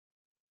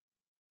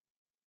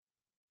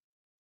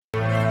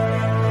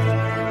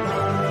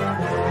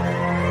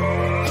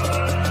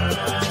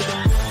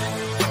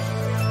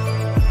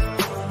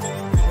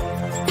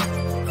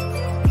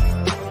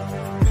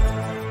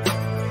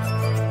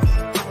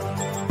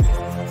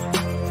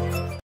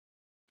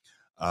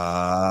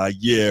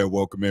Yeah,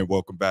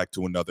 welcome back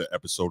to another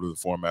episode of the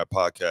Format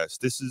Podcast.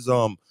 This is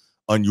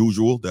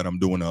unusual that I'm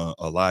doing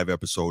a live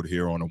episode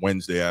here on a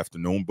Wednesday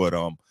afternoon, but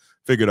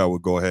figured I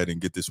would go ahead and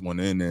get this one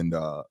in and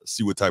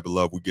see what type of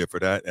love we get for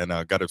that. And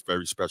I got a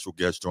very special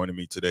guest joining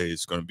me today.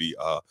 It's going to be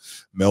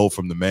Mel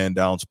from the Man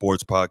Down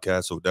Sports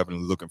Podcast, so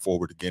definitely looking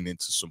forward to getting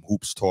into some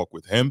hoops talk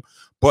with him.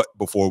 But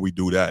before we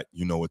do that,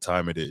 you know what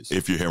time it is.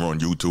 If you're here on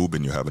YouTube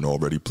and you haven't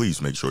already,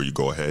 please make sure you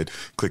go ahead,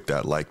 click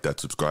that like, that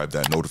subscribe,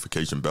 that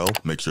notification bell.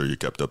 Make sure you're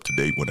kept up to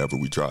date whenever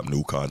we drop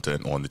new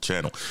content on the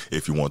channel.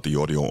 If you want the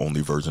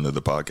audio-only version of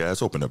the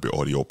podcast, open up your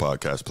audio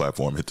podcast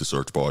platform, hit the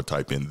search bar,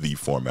 type in The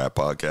Format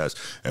Podcast,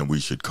 and we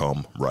should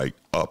come right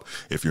up.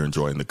 If you're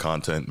enjoying the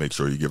content, make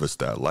sure you give us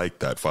that like,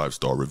 that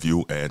 5-star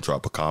review, and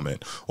drop a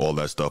comment. All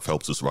that stuff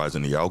helps us rise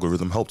in the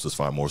algorithm, helps us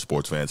find more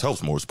sports fans,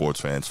 helps more sports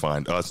fans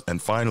find us.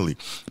 And finally,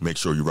 make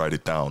sure you write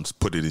it down,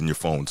 put it in your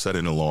phone, set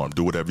an alarm,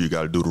 do whatever you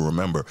got to do to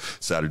remember.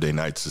 Saturday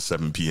nights at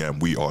 7 p.m.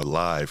 we are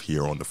live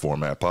here on the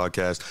Format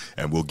Podcast,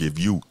 and we'll give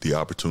you the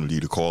opportunity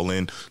to call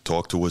in,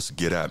 talk to us,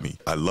 get at me.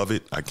 I love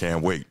it. I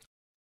can't wait.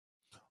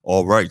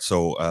 All right.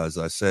 So as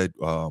I said,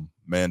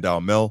 Man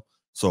Down Mel.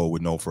 So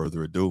with no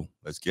further ado,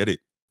 let's get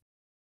it.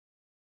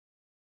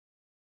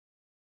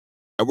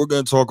 And we're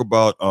going to talk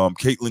about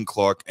Caitlin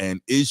Clark, and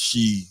is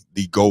she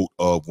the GOAT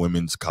of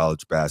women's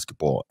college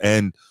basketball?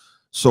 And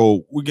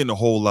so we're getting a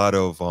whole lot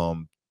of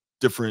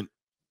different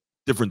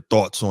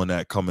thoughts on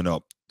that coming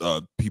up.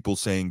 People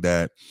saying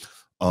that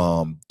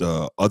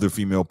the other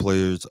female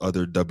players,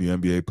 other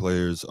WNBA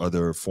players,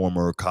 other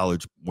former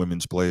college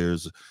women's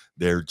players,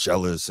 they're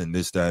jealous and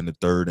this, that, and the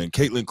third. And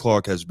Caitlin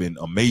Clark has been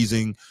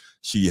amazing.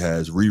 She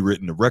has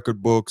rewritten the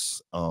record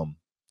books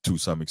to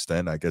some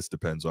extent. I guess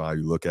depends on how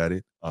you look at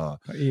it.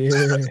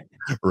 Yeah.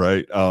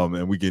 Right.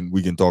 And we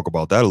can talk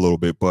about that a little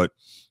bit. But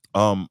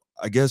I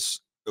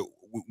guess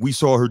we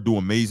saw her do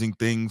amazing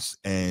things.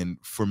 And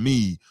for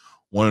me,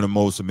 one of the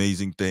most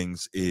amazing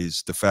things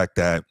is the fact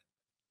that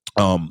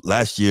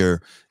last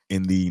year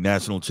in the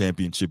national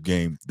championship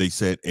game, they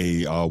set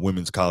a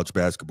women's college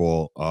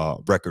basketball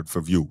record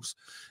for views.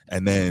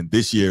 And then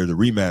this year, the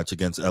rematch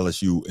against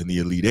LSU in the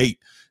Elite Eight,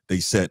 they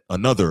set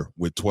another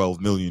with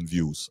 12 million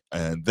views.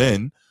 And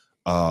then,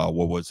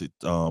 what was it?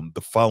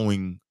 The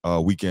following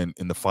weekend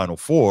in the Final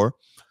Four,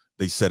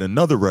 they set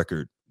another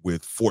record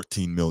with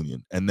 14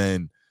 million. And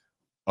then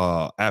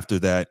after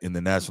that, in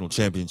the national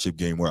championship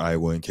game where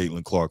Iowa and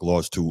Caitlin Clark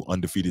lost to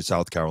undefeated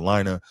South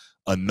Carolina,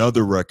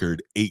 another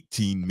record,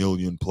 18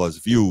 million plus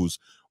views,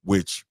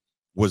 which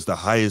was the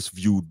highest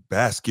viewed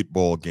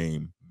basketball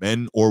game,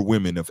 men or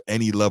women of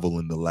any level,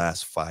 in the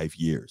last 5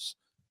 years.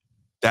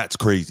 That's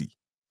crazy.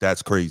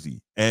 That's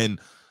crazy. And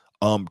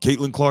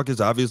Caitlin Clark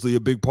is obviously a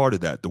big part of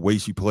that. The way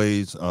she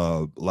plays,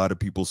 a lot of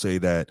people say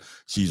that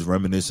she's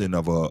reminiscent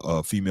of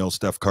a female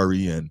Steph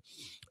Curry, and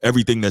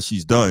everything that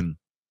she's done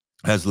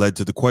has led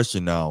to the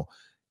question now,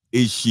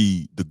 is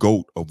she the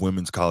GOAT of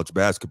women's college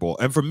basketball?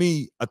 And for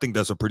me, I think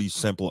that's a pretty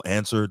simple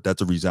answer.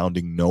 That's a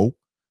resounding no.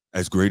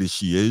 As great as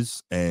she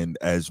is, and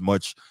as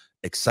much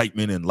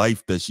excitement and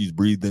life that she's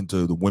breathed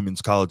into the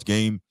women's college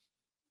game,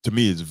 to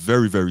me, it's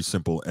very, very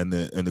simple. And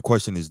the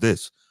question is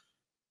this: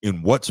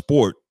 in what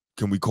sport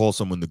can we call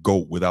someone the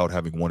GOAT without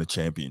having won a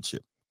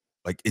championship?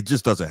 Like, it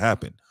just doesn't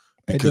happen.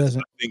 Because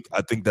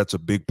I think that's a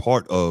big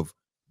part of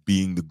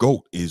being the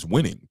GOAT, is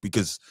winning.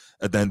 Because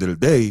at the end of the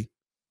day,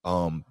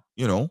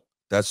 you know,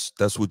 that's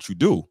what you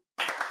do.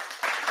 It's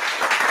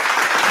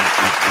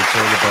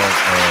all about,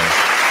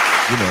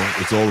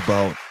 it's all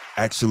about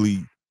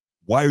actually,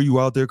 why are you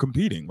out there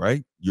competing,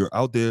 right? You're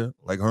out there,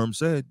 like Herm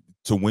said,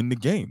 to win the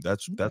game.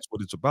 That's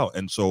what it's about.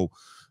 And so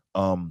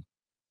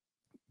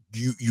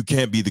you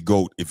can't be the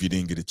GOAT if you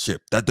didn't get a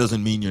chip. That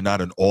doesn't mean you're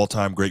not an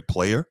all-time great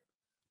player,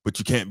 but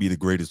you can't be the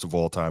greatest of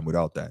all time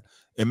without that.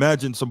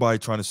 Imagine somebody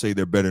trying to say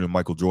they're better than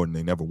Michael Jordan.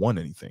 They never won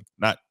anything.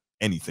 Not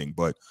anything,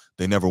 but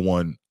they never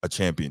won a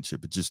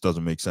championship. It just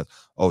doesn't make sense.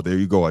 Oh, there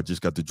you go. I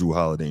just got the Jrue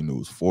Holiday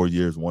news. 4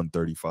 years,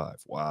 135.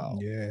 Wow.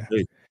 Yeah.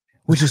 Hey.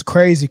 Which is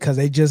crazy because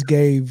they just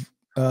gave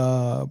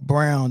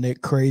Brown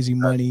that crazy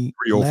money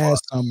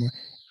last summer.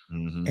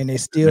 Mm-hmm. And they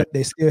still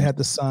have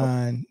to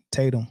sign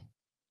Tatum.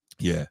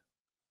 Yeah.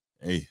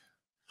 Hey.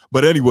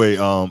 But anyway,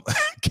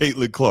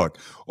 Caitlin Clark,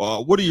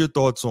 what are your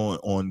thoughts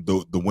on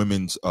the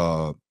women's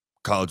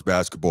college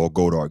basketball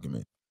GOAT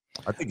argument?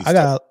 I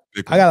got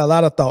a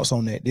lot of thoughts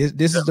on that.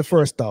 This is the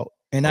first thought,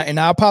 and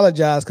I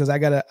apologize because I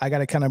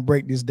gotta kind of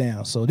break this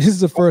down. So this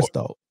is the first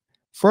thought.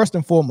 First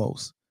and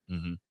foremost,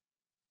 do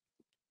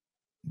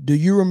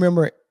you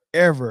remember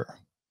ever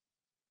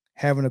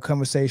having a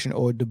conversation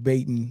or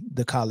debating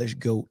the college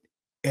GOAT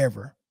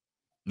ever?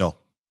 No.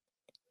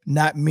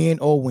 Not men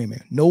or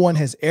women. No one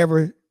has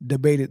ever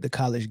debated the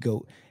college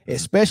GOAT,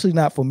 especially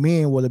not for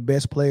men where the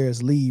best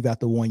players leave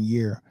after 1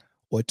 year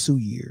or 2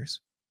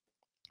 years,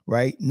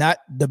 right? Not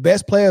the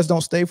best players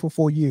don't stay for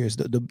 4 years.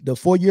 The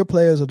 4-year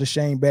players are the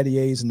Shane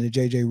Battiers and the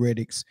JJ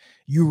Reddicks.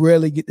 You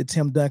rarely get the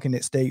Tim Duncan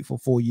that stayed for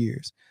 4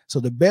 years.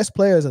 So the best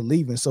players are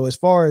leaving. So as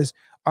far as,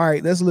 all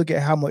right, let's look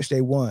at how much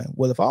they won.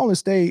 Well, if I only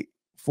stayed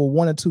for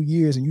 1 or 2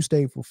 years and you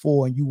stayed for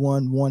 4 and you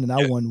won 1 and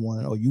I won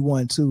 1, or you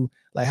won 2.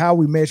 Like, how are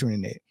we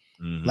measuring that?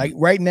 Like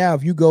right now,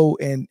 if you go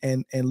and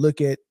look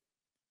at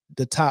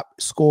the top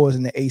scores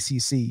in the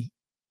ACC,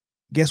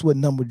 guess what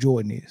number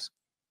Jordan is?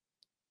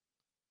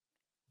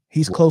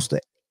 He's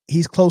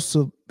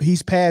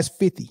past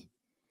 50.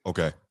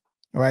 Okay.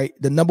 Right.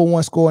 The number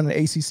 1 scorer in the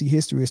ACC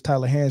history is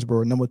Tyler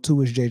Hansbrough. Number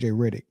 2 is JJ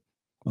Redick.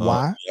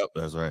 Why? Yep,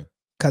 that's right.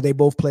 Because they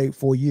both played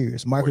 4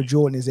 years. Michael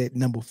Jordan is at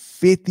number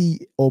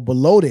 50 or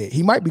below that.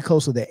 He might be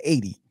closer to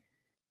 80.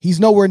 He's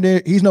nowhere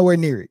near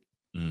it.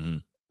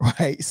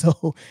 Right.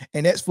 So,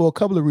 and that's for a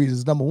couple of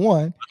reasons. Number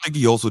 1, I think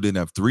he also didn't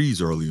have threes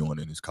early on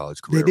in his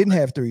college career. They didn't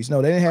have threes.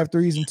 No, they didn't have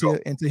threes until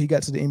he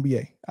got to the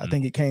NBA. I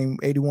think it came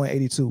 81,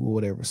 82 or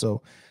whatever.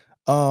 So,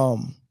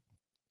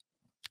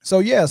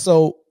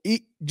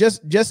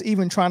 just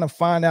even trying to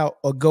find out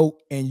a GOAT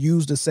and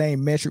use the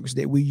same metrics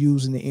that we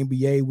use in the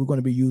NBA, we're going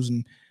to be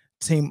using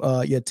team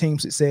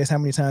success, how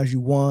many times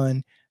you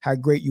won, how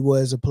great you were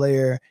as a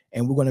player,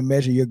 and we're going to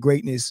measure your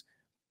greatness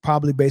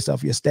probably based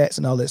off your stats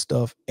and all that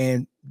stuff.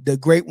 And the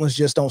great ones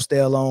just don't stay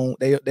alone.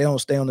 They don't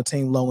stay on the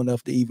team long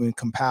enough to even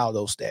compile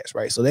those stats,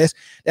 right? So that's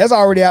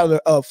already out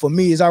of for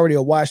me, it's already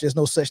a wash. There's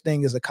no such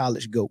thing as a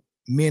college GOAT,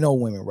 men or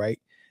women, right?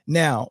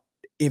 Now,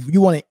 if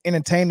you want to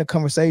entertain the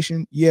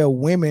conversation,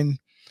 women,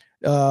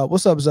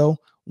 what's up, Zoe?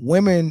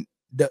 Women,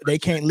 they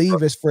can't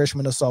leave as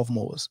freshmen or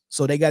sophomores,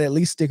 so they got to at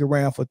least stick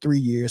around for 3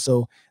 years.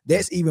 So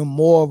that's even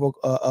more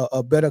of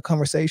a better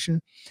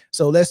conversation.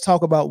 So let's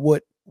talk about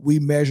what we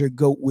measure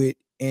GOAT with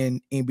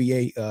in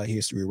NBA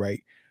history,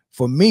 right?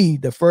 For me,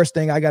 the first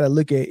thing I got to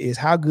look at is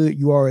how good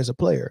you are as a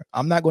player.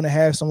 I'm not going to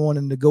have someone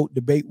in the GOAT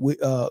debate with,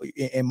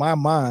 in my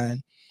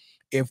mind,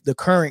 if the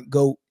current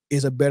GOAT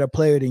is a better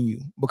player than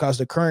you, because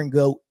the current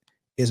GOAT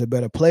is a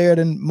better player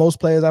than most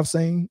players I've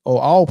seen,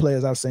 or all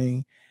players I've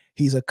seen.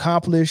 He's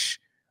accomplished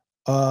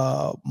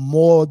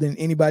more than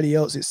anybody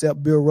else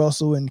except Bill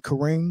Russell and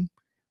Kareem,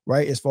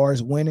 right? As far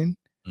as winning,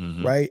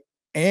 right?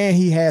 And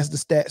he has the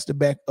stats to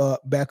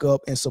back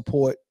up and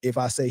support if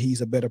I say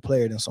he's a better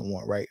player than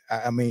someone, right?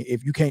 I mean,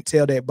 if you can't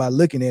tell that by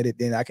looking at it,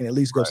 then I can at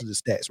least go to the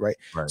stats, right?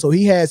 So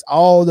he has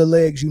all the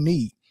legs you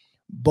need,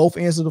 both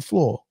ends of the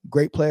floor.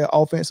 Great player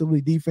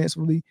offensively,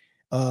 defensively,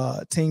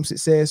 team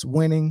success,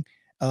 winning,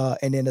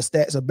 and then the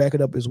stats are back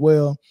it up as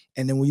well.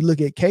 And then when you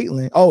look at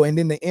Caitlin, and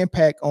then the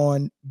impact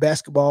on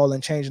basketball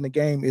and changing the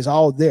game is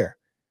all there.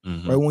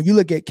 Right? When you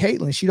look at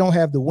Caitlin, she don't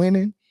have the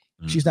winning.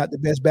 She's not the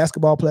best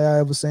basketball player I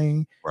ever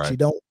seen. She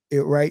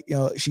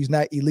she's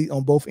not elite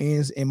on both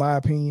ends, in my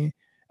opinion.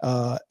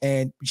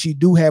 And she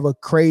do have a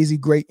crazy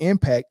great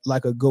impact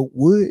like a GOAT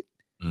would,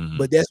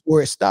 but that's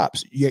where it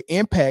stops. Your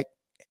impact,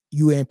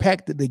 you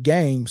impacted the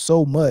game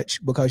so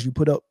much because you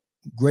put up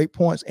great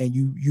points and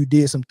you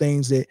did some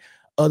things that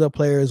other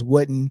players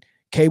wasn't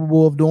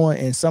capable of doing,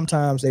 and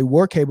sometimes they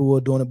were capable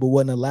of doing it but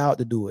wasn't allowed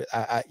to do it.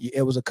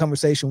 It was a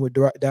conversation with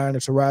Diana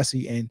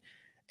Taurasi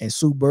and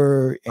Sue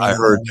Bird. And, I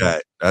heard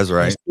that. That's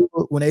right.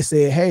 When they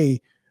said, "Hey,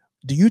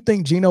 do you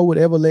think Gino would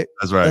ever let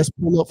us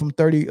pull up from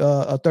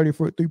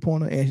 30-foot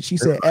 3-pointer?" And she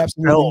said,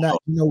 "Absolutely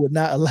not. Gino would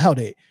not allow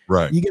that."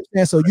 Right. You get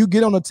that? So you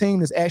get on a team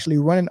that's actually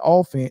running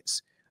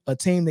offense, a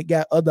team that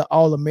got other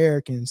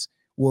All-Americans,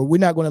 where we're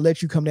not going to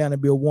let you come down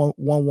and be a one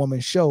woman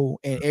show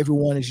and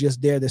everyone is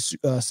just there to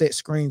set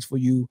screens for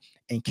you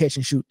and catch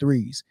and shoot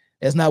threes.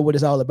 That's not what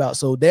it's all about.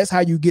 So that's how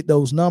you get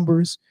those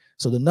numbers.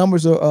 So the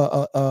numbers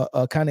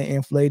are kind of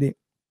inflated.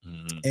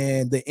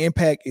 And the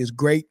impact is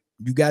great.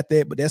 You got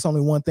that, but that's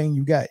only one thing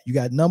you got. You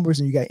got numbers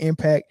and you got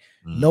impact,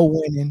 no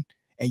winning,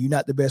 and you're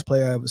not the best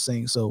player I've ever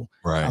seen. So,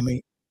 I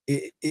mean,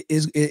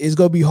 it's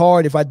going to be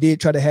hard if I did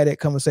try to have that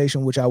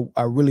conversation, which I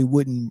really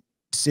wouldn't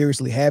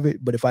seriously have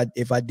it. But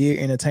if I did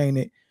entertain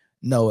it,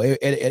 no,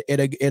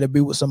 it'll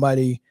be with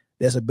somebody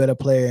that's a better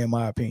player, in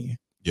my opinion.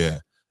 Yeah.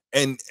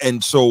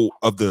 And so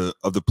of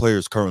the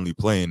players currently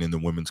playing in the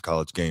women's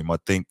college game, I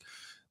think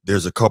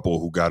there's a couple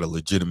who got a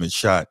legitimate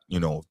shot,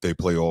 if they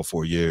play all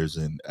 4 years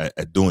and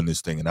at doing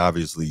this thing. And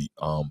obviously,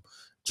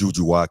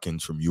 Juju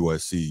Watkins from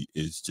USC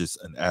is just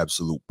an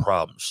absolute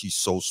problem. She's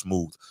so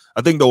smooth.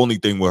 I think the only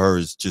thing with her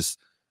is just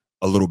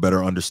a little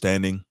better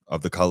understanding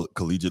of the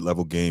collegiate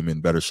level game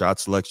and better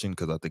shot selection,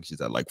 because I think she's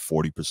at like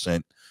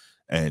 40%.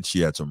 And she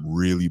had some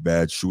really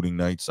bad shooting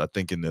nights. I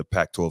think in the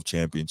Pac-12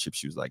 championship,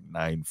 she was like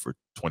 9 for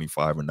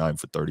 25 or 9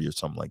 for 30 or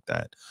something like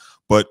that.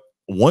 But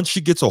once she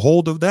gets a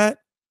hold of that,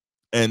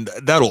 and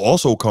that'll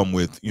also come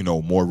with,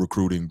 more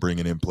recruiting,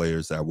 bringing in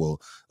players that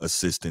will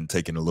assist in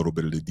taking a little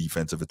bit of the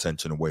defensive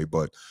attention away.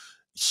 But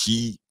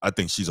I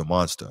think she's a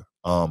monster.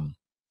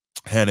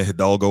 Hannah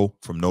Hidalgo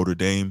from Notre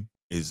Dame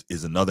is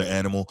another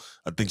animal.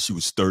 I think she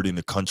was third in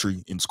the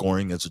country in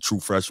scoring as a true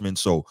freshman.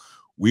 So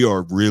we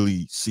are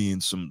really seeing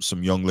some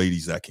young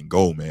ladies that can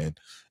go, man.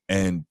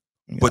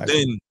 But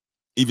then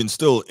even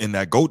still in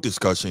that GOAT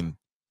discussion,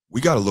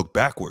 we got to look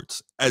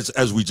backwards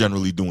as we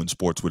generally do in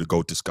sports with a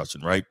GOAT discussion,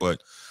 right?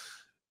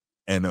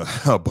 And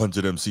a bunch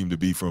of them seem to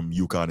be from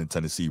UConn and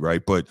Tennessee,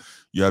 right? But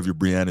you have your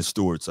Breanna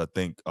Stewarts, I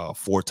think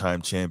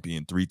 4-time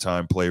champion,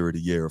 3-time player of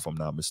the year, if I'm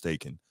not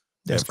mistaken.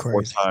 That's and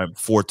crazy.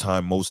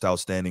 four-time most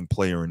outstanding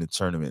player in the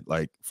tournament,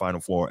 like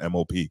Final Four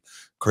MOP.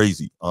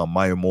 Crazy.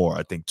 Maya Moore,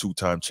 I think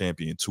 2-time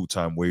champion,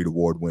 2-time Wade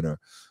Award winner.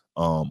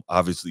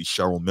 Obviously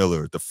Cheryl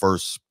Miller, the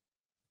first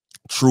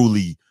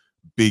truly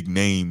big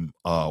name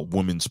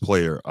women's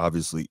player.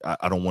 Obviously,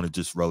 I don't want to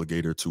just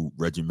relegate her to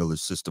Reggie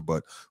Miller's sister,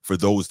 but for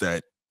those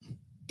that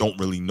don't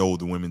really know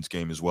the women's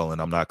game as well,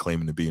 and I'm not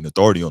claiming to be an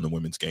authority on the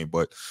women's game,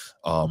 but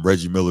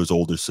Reggie Miller's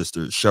older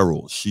sister,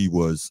 Cheryl, she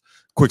was,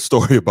 quick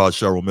story about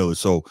Cheryl Miller.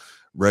 So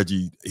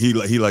Reggie, he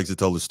likes to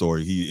tell the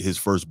story. His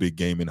first big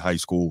game in high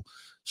school,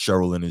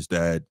 Cheryl and his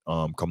dad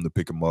come to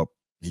pick him up.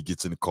 He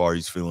gets in the car,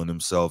 he's feeling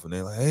himself, and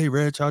they're like, "Hey,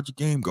 Reg, how'd your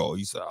game go?"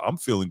 He said, "I'm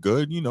feeling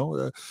good,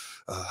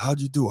 how'd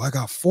you do?" "I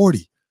got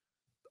 40.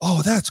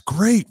 "Oh, that's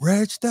great,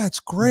 Reg, that's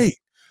great."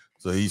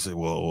 So he said,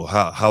 "Well,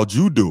 how'd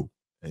you do?"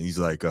 And he's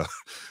like,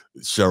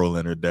 Cheryl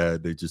and her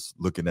dad, they just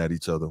looking at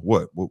each other.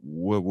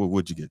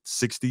 What'd you get?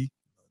 60?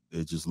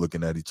 They're just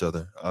looking at each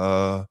other.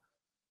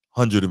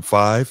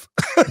 105.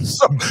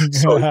 so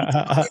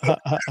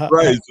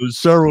right. So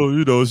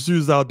Cheryl, she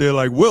was out there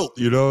like Wilt,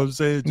 you know what I'm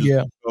saying?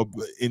 Just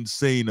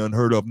insane,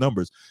 unheard of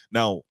numbers.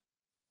 Now,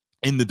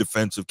 in the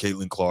defense of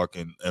Caitlin Clark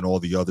and all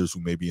the others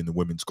who may be in the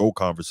women's GOAT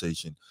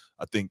conversation,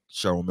 I think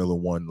Cheryl Miller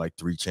won like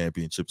 3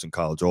 championships in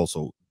college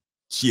also.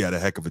 She had a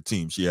heck of a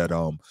team. She had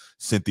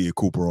Cynthia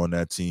Cooper on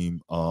that team,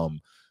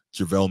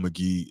 JaVale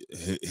McGee,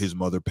 his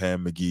mother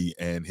Pam McGee,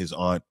 and his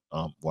aunt.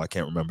 Well, I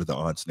can't remember the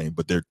aunt's name,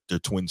 but they're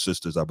twin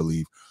sisters, I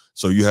believe.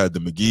 So you had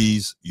the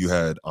McGees, you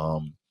had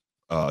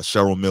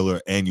Cheryl Miller,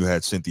 and you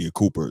had Cynthia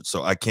Cooper.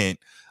 So I can't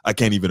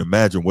even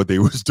imagine what they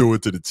was doing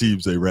to the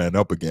teams they ran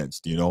up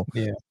against, Yeah.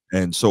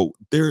 And so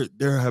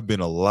there have been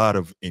a lot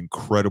of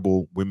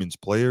incredible women's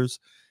players.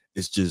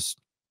 It's just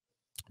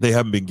they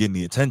haven't been getting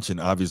the attention,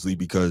 obviously,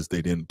 because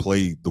they didn't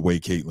play the way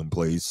Caitlin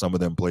plays. Some of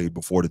them played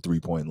before the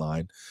 3-point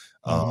line.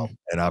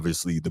 And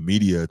obviously the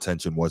media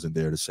attention wasn't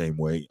there the same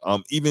way.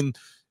 Even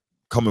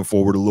coming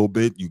forward a little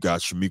bit, you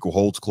got Shamika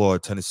Holtzclaw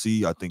at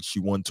Tennessee. I think she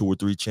won 2 or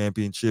 3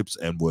 championships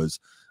and was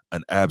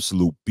an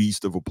absolute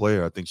beast of a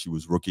player. I think she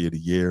was Rookie of the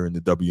Year in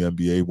the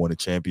WNBA, won a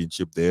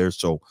championship there.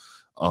 So,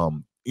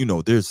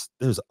 there's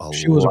a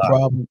She was a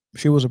problem.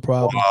 She was a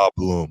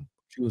problem.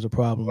 She was a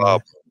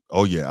problem.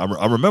 Oh yeah,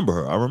 I remember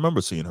her. I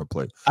remember seeing her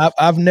play.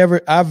 I've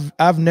never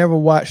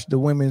watched the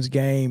women's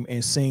game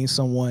and seen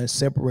someone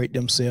separate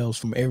themselves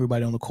from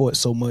everybody on the court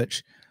so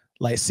much,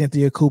 like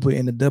Cynthia Cooper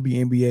in the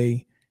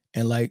WNBA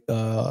and like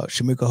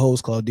Shamika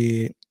Holtzclaw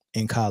did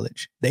in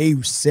college. They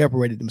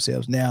separated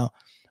themselves. Now,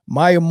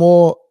 Maya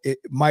Moore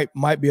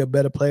might be a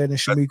better player than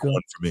Shamika. That's the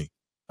one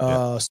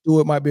for me.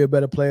 Stewart might be a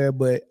better player,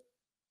 but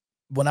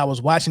when I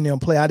was watching them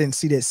play, I didn't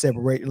see that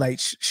separate. Like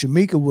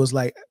Shamika was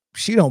like,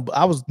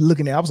 I was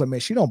like, man,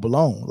 she don't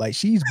belong. Like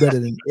she's better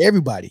than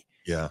everybody.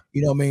 Yeah.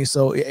 You know what I mean?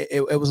 So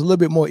it was a little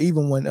bit more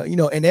even when,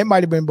 and that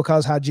might've been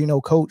because how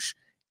Gino coached,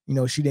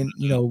 she didn't,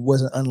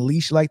 wasn't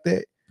unleashed like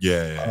that.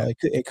 Yeah.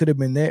 It could have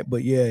been that,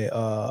 but yeah,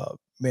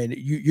 man,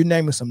 you're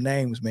naming some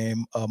names,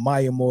 man.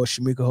 Maya Moore,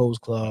 Shamika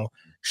Holtzclaw,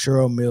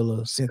 Cheryl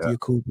Miller, Cynthia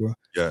Cooper.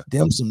 Yeah.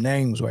 Them some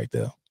names right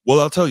there. Well,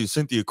 I'll tell you,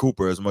 Cynthia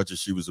Cooper, as much as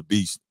she was a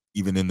beast,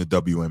 even in the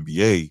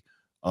WNBA,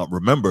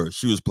 remember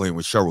she was playing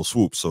with Cheryl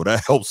Swoops, so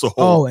that helps a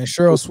whole. Oh, and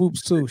Cheryl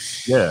Swoops too.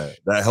 Yeah,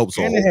 that helps.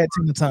 And they had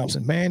Tina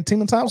Thompson, man.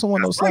 Tina Thompson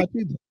wasn't no slouch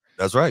either.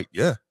 That's right.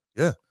 Yeah.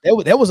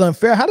 That was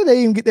unfair. How did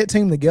they even get that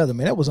team together,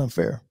 man? That was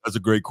unfair. That's a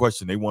great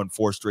question. They won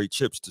 4 straight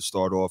chips to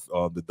start off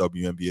the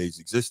WNBA's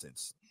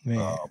existence.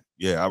 Man.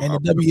 The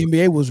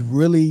WNBA was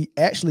really,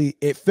 actually,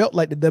 it felt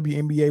like the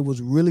WNBA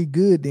was really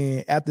good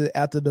then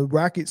after the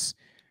Rockets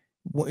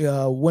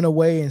went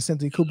away and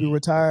Cynthia Cooper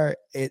retired.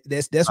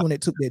 That's when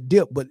it took that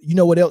dip. But you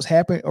know what else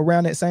happened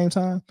around that same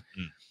time?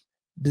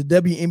 The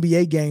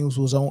WNBA games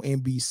was on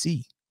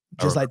NBC,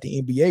 just like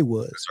the NBA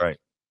was. That's right.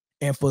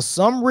 And for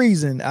some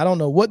reason, I don't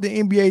know what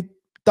the NBA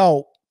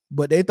thought,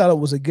 but they thought it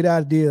was a good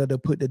idea to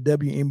put the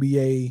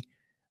WNBA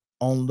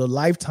on the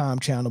Lifetime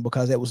channel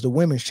because that was the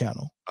women's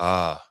channel.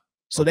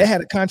 So they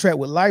had a contract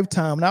with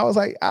Lifetime, and I was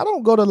like, I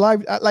don't go to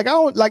Live.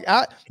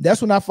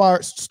 That's when I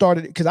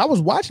started, because I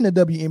was watching the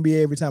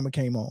WNBA every time it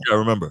came on. Yeah, I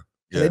remember.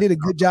 Yeah. They did a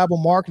good job of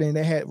marketing.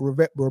 They had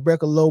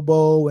Rebecca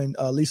Lobo and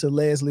Lisa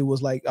Leslie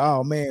was like,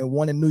 oh man,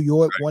 one in New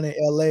York, one in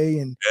LA,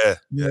 and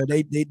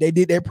they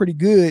did that pretty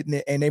good,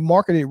 and they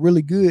marketed it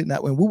really good.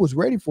 Now, when we was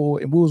ready for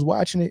it and we was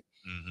watching it,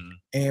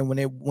 and when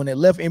it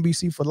left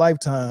NBC for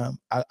Lifetime,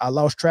 I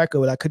lost track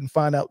of it. I couldn't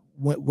find out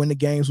when the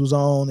games was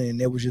on,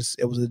 and it was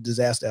a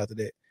disaster after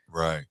that.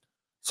 Right.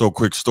 So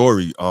quick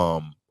story.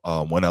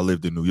 When I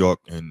lived in New York,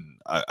 and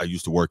I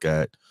used to work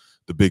at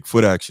the Big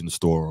Foot Action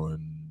store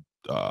on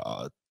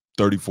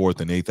 34th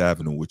and 8th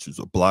Avenue, which is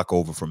a block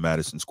over from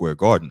Madison Square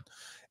Garden.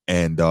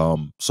 And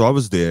so I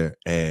was there,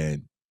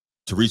 and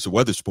Teresa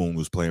Weatherspoon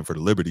was playing for the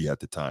Liberty at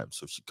the time.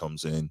 So she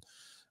comes in, and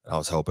I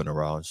was helping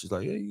her out. And she's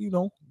like, hey,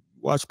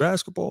 watch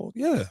basketball?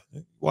 Yeah.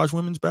 Watch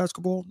women's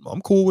basketball?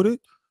 I'm cool with it.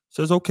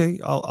 Says, okay,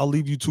 I'll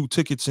leave you 2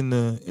 tickets in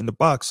the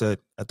box at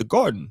the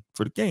Garden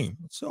for the game.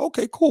 I said,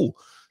 okay, cool.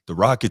 The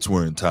Rockets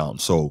were in town.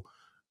 So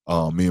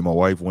Me and my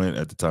wife went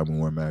at the time. We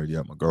weren't married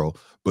yet, my girl.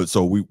 But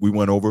so we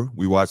went over,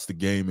 we watched the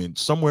game, and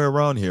somewhere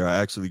around here, I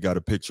actually got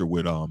a picture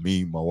with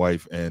me, my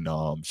wife, and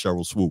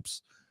Cheryl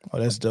Swoops. Oh,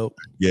 that's dope.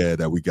 Yeah,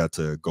 that we got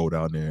to go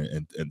down there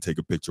and take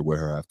a picture with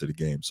her after the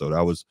game. So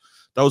that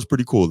was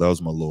pretty cool. That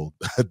was my little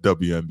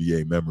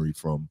WNBA memory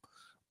from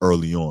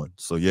early on.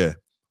 So yeah.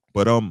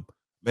 But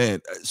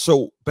man,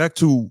 so back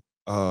to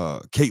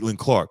Caitlin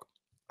Clark.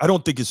 I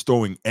don't think it's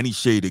throwing any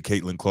shade at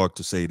Caitlin Clark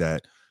to say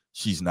that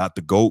she's not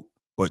the GOAT,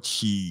 but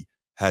she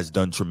has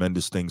done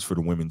tremendous things for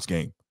the women's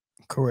game.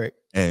 Correct.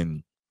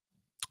 And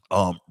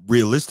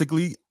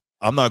realistically,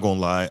 I'm not gonna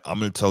lie. I'm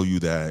gonna tell you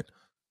that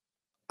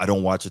I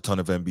don't watch a ton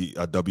of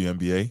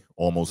WNBA,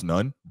 almost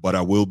none, but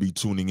I will be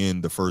tuning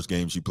in the first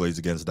game she plays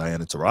against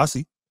Diana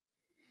Taurasi.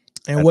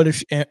 And what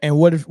if? And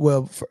what if?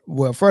 Well,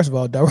 first of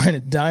all,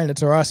 Diana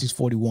Taurasi's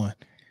 41,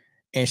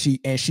 and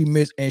she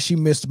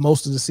missed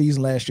most of the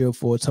season last year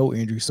for a toe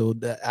injury. So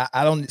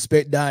I don't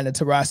expect Diana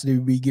Taurasi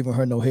to be giving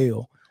her no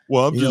hell.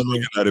 Well, I'm just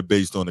looking at it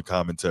based on the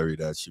commentary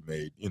that she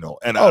made,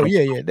 And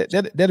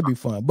that'd be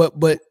fun. But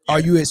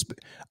yeah.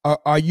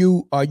 Are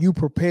you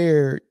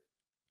prepared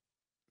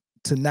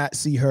to not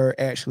see her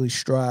actually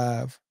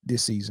strive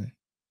this season?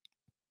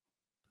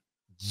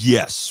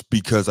 Yes,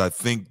 because I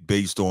think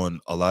based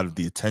on a lot of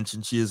the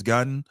attention she has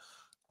gotten,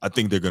 I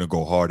think they're going to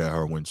go hard at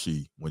her when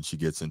she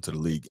gets into the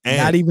league. And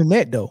not even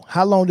that though.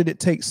 How long did it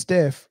take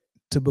Steph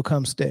to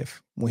become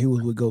Steph when he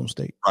was with Golden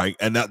State? Right,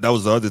 and that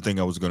was the other thing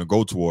I was going to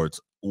go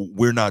towards.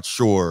 We're not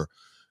sure,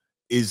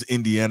 is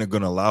Indiana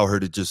going to allow her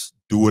to just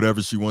do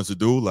whatever she wants to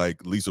do,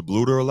 like Lisa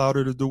Bluder allowed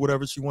her to do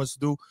whatever she wants to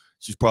do?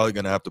 She's probably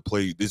going to have to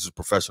play. This is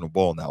professional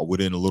ball now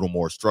within a little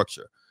more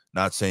structure.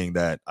 Not saying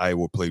that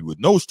Iowa played with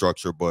no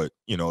structure, but,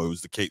 it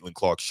was the Caitlin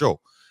Clark show.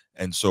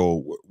 And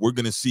so we're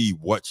going to see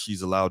what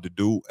she's allowed to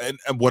do.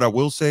 And what I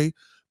will say,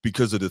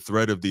 because of the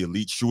threat of the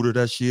elite shooter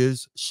that she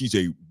is, she's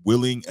a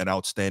willing and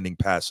outstanding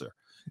passer.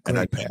 And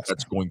I think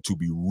that's going to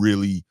be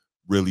really,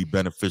 really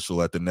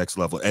beneficial at the next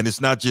level. And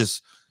it's not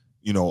just,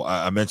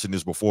 I mentioned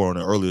this before on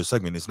an earlier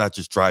segment, it's not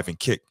just drive and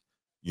kick.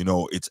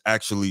 It's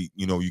actually,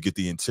 you get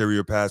the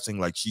interior passing.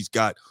 Like, she's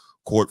got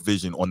court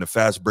vision on the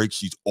fast break.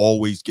 She's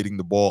always getting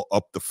the ball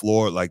up the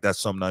floor. Like, that's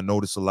something I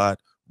notice a lot.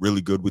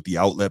 Really good with the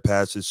outlet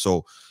passes.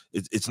 So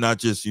it's not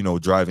just,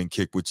 drive and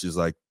kick, which is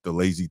like the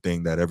lazy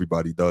thing that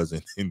everybody does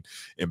in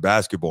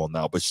basketball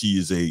now, but she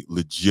is a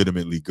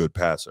legitimately good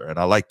passer. And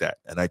I like that.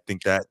 And I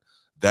think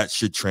that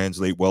should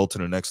translate well to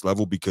the next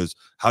level, because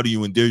how do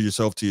you endear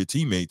yourself to your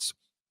teammates?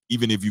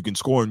 Even if you can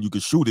score and you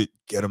can shoot it,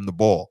 get them the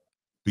ball,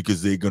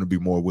 because they're going to be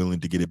more willing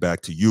to get it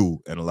back to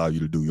you and allow you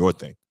to do your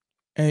thing.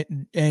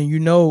 And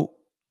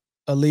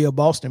Aaliyah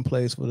Boston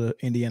plays for the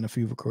Indiana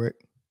Fever,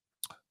 correct?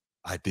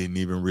 I didn't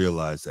even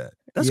realize that.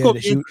 That's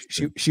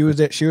she was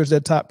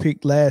that top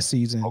pick last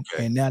season,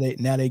 okay. And now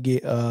they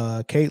get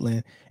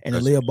Caitlin, and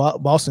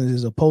Aaliyah Boston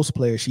is a post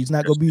player. She's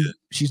not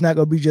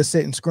gonna be just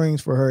setting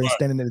screens for her and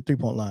standing at the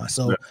 3-point line.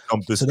 So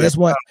that's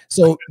one.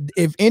 So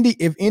if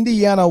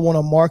Indiana want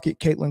to market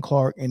Caitlin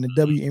Clark and the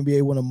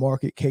WNBA want to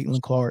market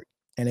Caitlin Clark,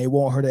 and they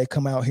want her to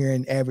come out here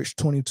and average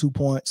 22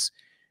 points,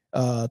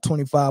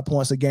 25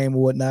 points a game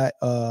or whatnot,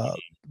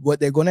 what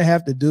they're gonna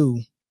have to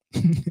do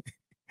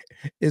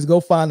is go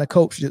find a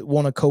coach that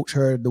want to coach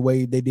her the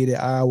way they did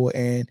at Iowa.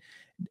 And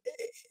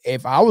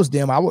if I was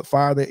them, I would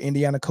fire the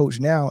Indiana coach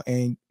now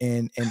and hire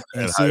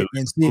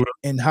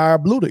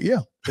Bluder. Yeah.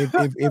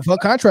 If her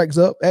contract's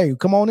up, hey,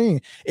 come on in.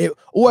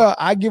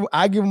 I give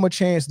him a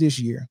chance this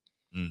year.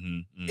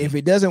 Mm-hmm. If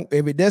it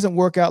doesn't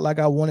work out like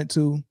I want it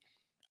to,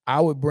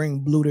 I would bring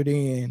Bluder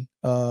in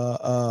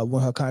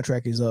when her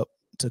contract is up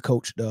to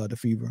coach the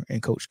Fever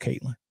and coach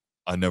Caitlin.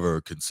 I never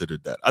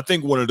considered that. I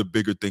think one of the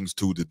bigger things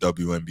too, the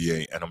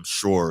WNBA, and I'm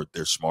sure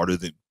they're smarter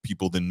than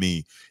people than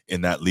me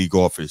in that league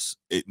office,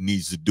 it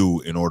needs to do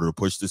in order to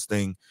push this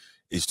thing,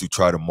 is to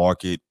try to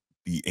market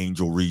the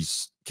Angel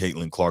Reese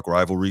Caitlin Clark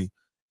rivalry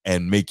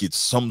and make it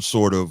some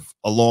sort of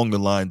along the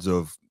lines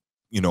of,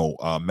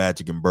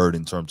 Magic and Bird,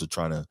 in terms of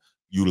trying to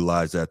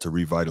utilize that to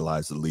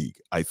revitalize the league.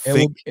 I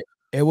think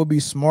it would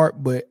be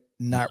smart, but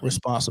not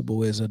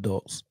responsible as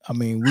adults. I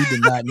mean, we did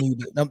not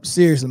need it. I'm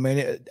seriously,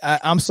 man.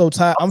 I'm so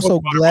tired. I'm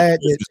so glad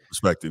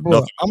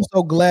that I'm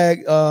so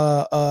glad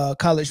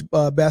college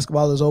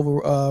basketball is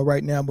over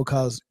right now,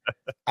 because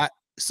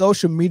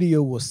social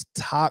media was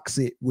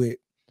toxic with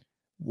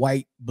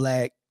white,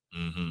 black,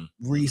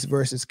 Reese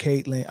versus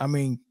Caitlin. I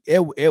mean,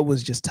 it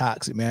was just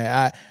toxic,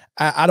 man.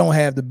 I don't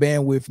have the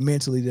bandwidth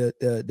mentally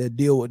to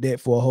deal with that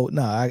for a whole.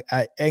 No,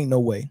 I ain't no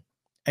way,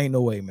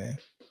 man.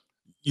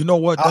 You know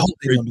what? That's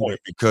a great point,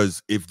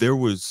 because if there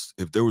was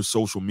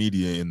social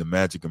media in the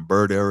Magic and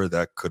Bird era,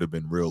 that could have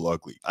been real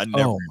ugly. I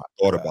never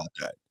thought about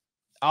that.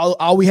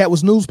 All we had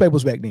was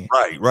newspapers back then.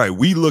 Right.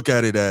 We look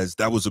at it as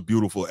that was a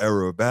beautiful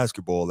era of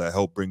basketball that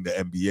helped bring the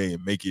NBA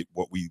and make it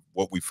what we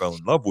fell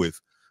in love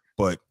with.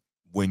 But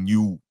when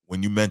you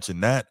mention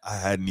that, I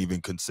hadn't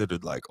even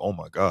considered, like, oh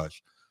my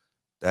gosh,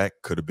 that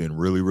could have been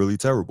really, really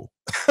terrible.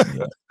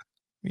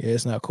 Yeah,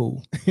 it's not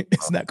cool.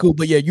 It's not cool.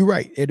 But yeah, you're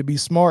right. It'd be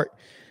smart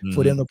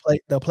for them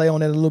to play on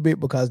that a little bit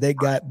because they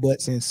got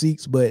butts and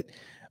seats. But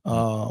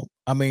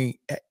I mean,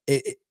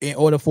 in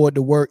order for it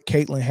to work,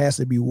 Caitlyn has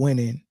to be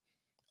winning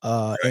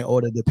in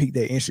order to pique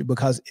their interest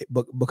because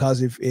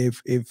if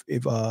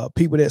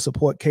people that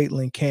support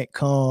Caitlyn can't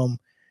come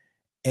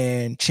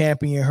and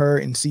champion her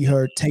and see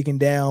her taking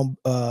down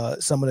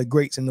some of the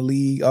greats in the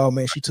league. Oh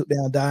man, she took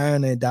down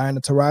Diana, and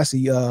Diana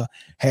Taurasi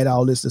had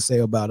all this to say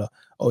about her.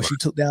 Oh, she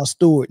took down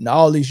Stewart and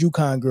all these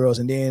UConn girls,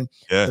 and then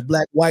the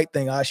black white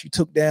thing. She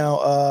took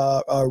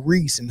down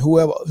Reese and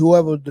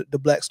whoever the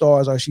black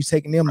stars are. She's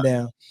taking them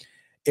down.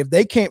 If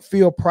they can't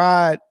feel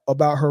pride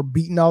about her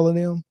beating all of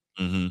them,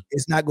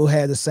 it's not gonna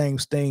have the same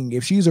sting.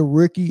 If she's a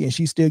rookie and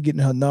she's still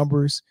getting her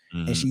numbers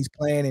and she's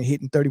playing and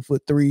hitting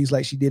 30-foot threes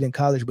like she did in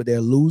college, but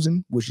they're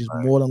losing, which is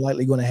more than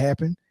likely going to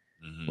happen.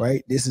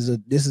 Right? This is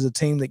a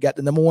team that got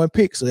the #1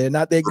 pick, so they're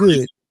not that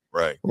good.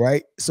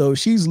 Right. So if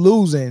she's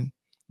losing,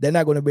 they're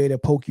not going to be able to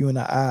poke you in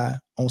the eye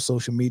on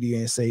social media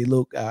and say,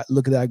 look at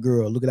that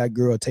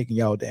girl taking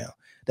y'all down.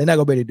 They're not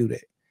going to be able to do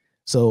that.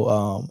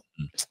 So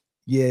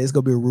yeah, it's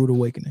going to be a rude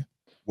awakening.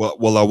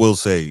 Well, I will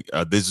say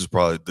this is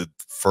probably the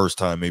first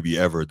time maybe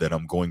ever that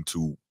I'm going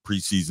to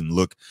preseason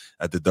look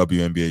at the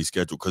WNBA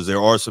schedule because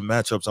there are some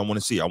matchups I want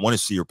to see. I want to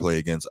see her play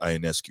against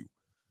Ionescu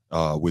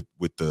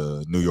with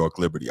the New York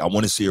Liberty. I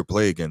want to see her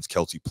play against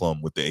Kelsey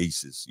Plum with the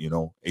Aces,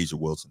 Asia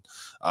Wilson.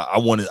 I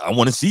want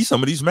to see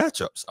some of these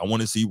matchups. I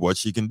want to see what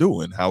she can do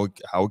and how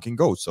it can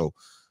go. So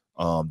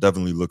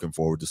definitely looking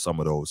forward to some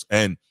of those.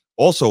 And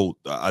also,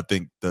 I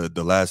think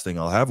the last thing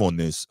I'll have on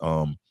this,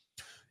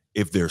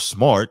 if they're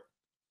smart,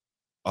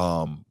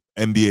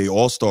 NBA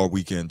All-Star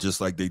Weekend,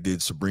 just like they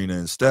did Sabrina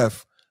and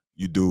Steph,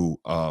 you do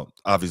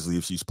obviously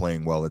if she's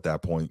playing well at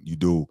that point, you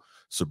do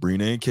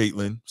Sabrina and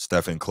Caitlyn,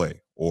 Steph and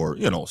Clay, or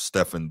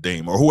Steph and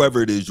Dame, or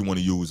whoever it is you want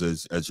to use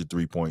as your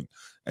 3-point,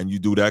 and you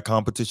do that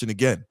competition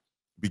again.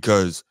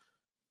 Because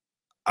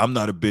I'm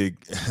not a big,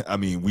 I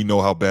mean, we know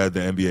how bad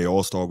the NBA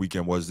All-Star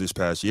Weekend was this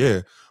past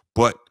year,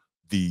 but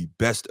the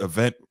best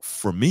event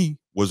for me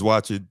was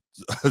watching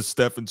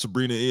Steph and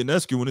Sabrina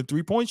Ionescu in a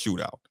 3-point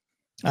shootout.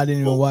 I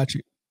didn't even watch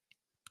it.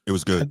 It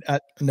was good. I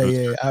bet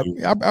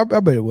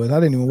it was.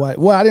 I didn't even watch.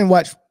 Well, I didn't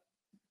watch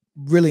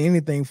really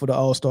anything for the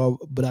All-Star,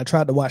 but I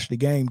tried to watch the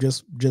game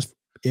just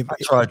if I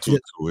tried to.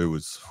 It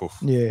was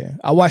yeah.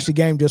 I watched the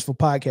game just for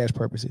podcast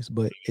purposes,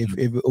 but if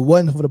it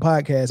wasn't for the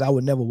podcast, I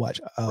would never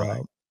watch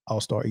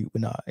All-Star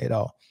at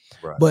all.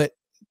 Right. But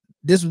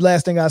this is the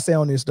last thing I say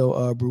on this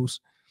though,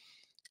 Bruce.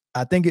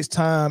 I think it's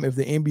time, if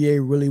the NBA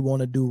really want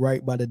to do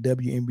right by the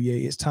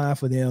WNBA, it's time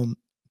for them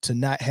to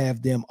not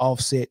have them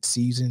offset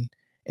season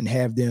and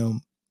have them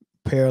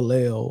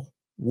parallel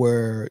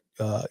where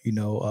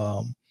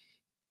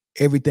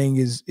everything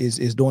is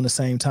during the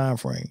same time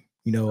frame.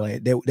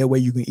 That way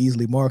you can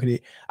easily market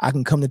it. I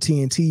can come to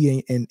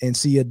TNT and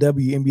see a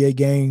WNBA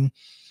game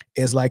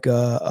as like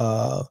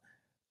not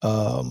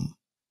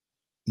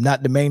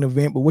the main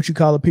event, but what you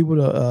call the people,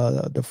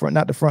 the front,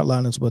 not the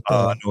frontliners, but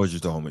I know what you're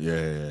talking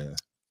about.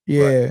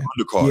 Yeah.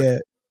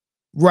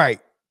 Right.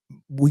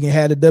 We can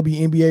have the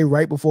WNBA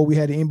right before we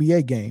had the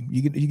NBA game.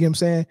 You get what I'm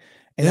saying?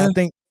 And I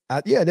think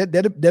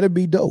that'd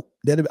be dope.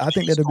 I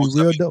think that'd be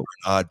real dope.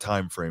 Odd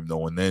time frame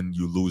though, and then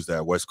you lose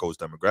that West Coast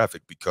demographic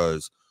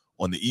because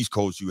on the East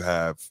Coast you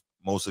have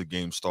most of the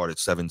games start at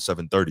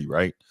 7:30,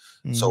 right?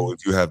 So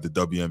if you have the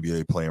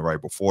WNBA playing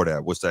right before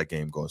that, what's that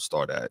game going to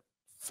start at?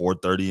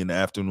 4:30 in the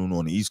afternoon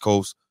on the East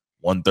Coast,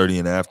 1:30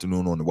 in the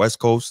afternoon on the West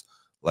Coast.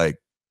 Like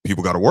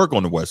people got to work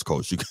on the West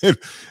Coast.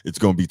 It's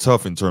going to be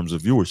tough in terms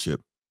of viewership.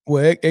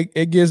 Well,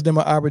 it gives them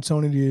an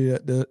opportunity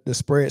to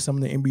spread some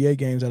of the NBA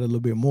games out a little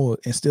bit more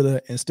instead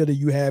of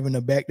you having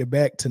a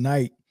back-to-back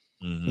tonight.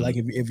 Like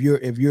if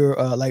you're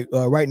like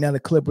right now the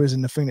Clippers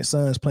and the Phoenix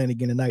Suns playing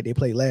again tonight. They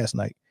played last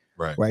night,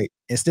 right?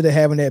 Instead of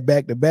having that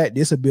back-to-back,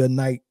 this would be a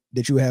night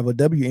that you have a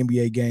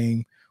WNBA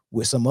game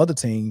with some other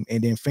team,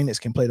 and then Phoenix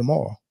can play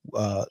tomorrow.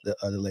 The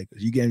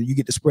Lakers, you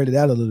get to spread it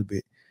out a little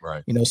bit.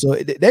 Right. So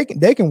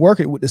they can work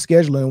it with the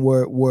scheduling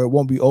where it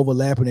won't be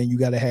overlapping and you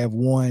got to have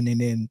one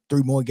and then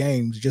 3 more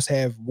games. Just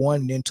have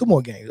 1 and then 2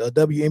 more games, a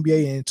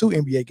WNBA and 2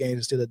 NBA games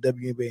instead of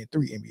WNBA and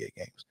 3 NBA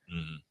games.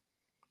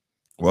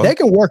 Well, they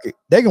can work it.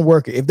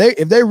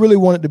 If they really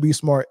wanted to be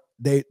smart,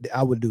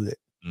 I would do that.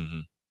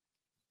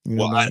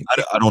 Well, I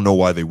don't know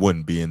why they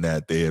wouldn't, being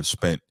that they have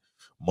spent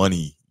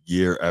money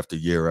year after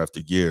year after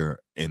year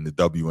and the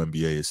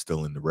WNBA is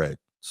still in the red.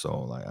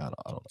 So like I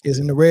don't know. It's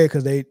in the red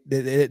because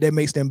that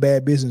makes them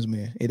bad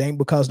businessmen. It ain't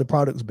because the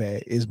product's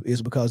bad.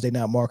 It's because they're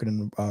not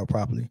marketing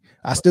properly.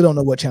 I still don't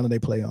know what channel they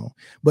play on.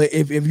 But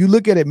if you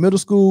look at it, middle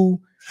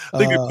school, I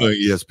think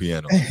it's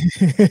playing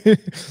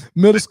ESPN.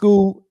 Middle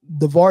school,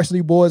 the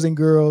varsity boys and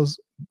girls,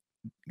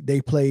 they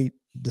played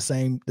the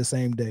same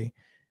day.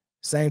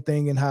 Same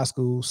thing in high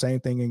school. Same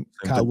thing in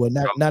college.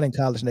 Well, not in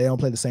college. They don't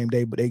play the same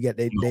day, but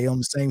they on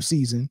the same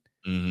season.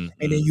 And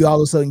then you all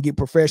of a sudden get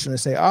professional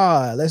and say,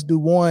 let's do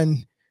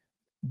one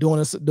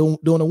doing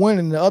the one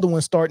and the other one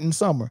starting in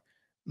summer.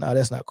 No,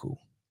 that's not cool.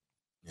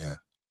 Yeah.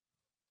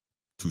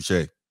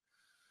 Touche.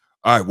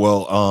 All right,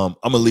 well,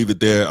 I'm gonna leave it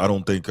there. I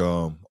don't think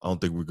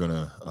we're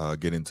gonna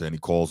get into any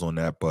calls on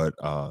that, but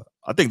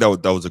I think that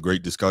was a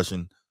great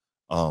discussion.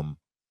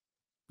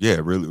 Yeah,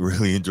 really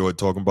really enjoyed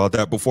talking about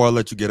that. Before I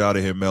let you get out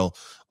of here, Mel,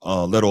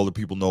 let all the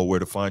people know where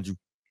to find you.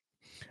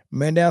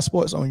 Man Down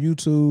Sports on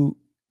YouTube,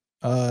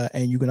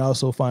 and you can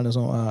also find us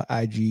on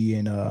IG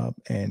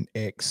and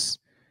X.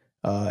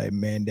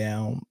 Man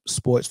Down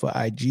Sports for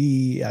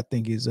IG, I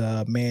think is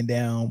Man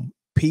Down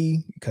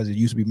P, because it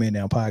used to be Man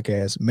Down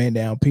Podcast. Man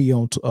Down P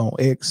on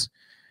X,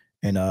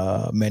 and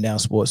Man Down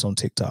Sports on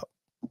TikTok.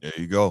 There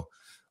you go.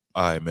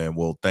 All right, man.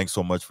 Well, thanks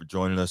so much for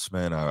joining us,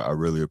 man. I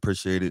really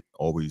appreciate it.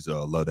 Always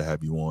love to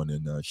have you on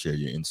and share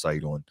your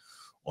insight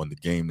on the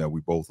game that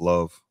we both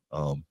love.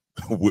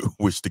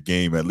 Wish the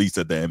game, at least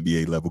at the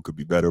NBA level, could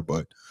be better,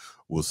 but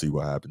we'll see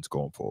what happens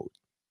going forward.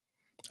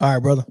 All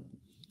right, brother.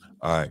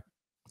 All right.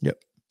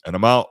 Yep. And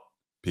I'm out.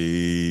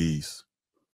 Peace.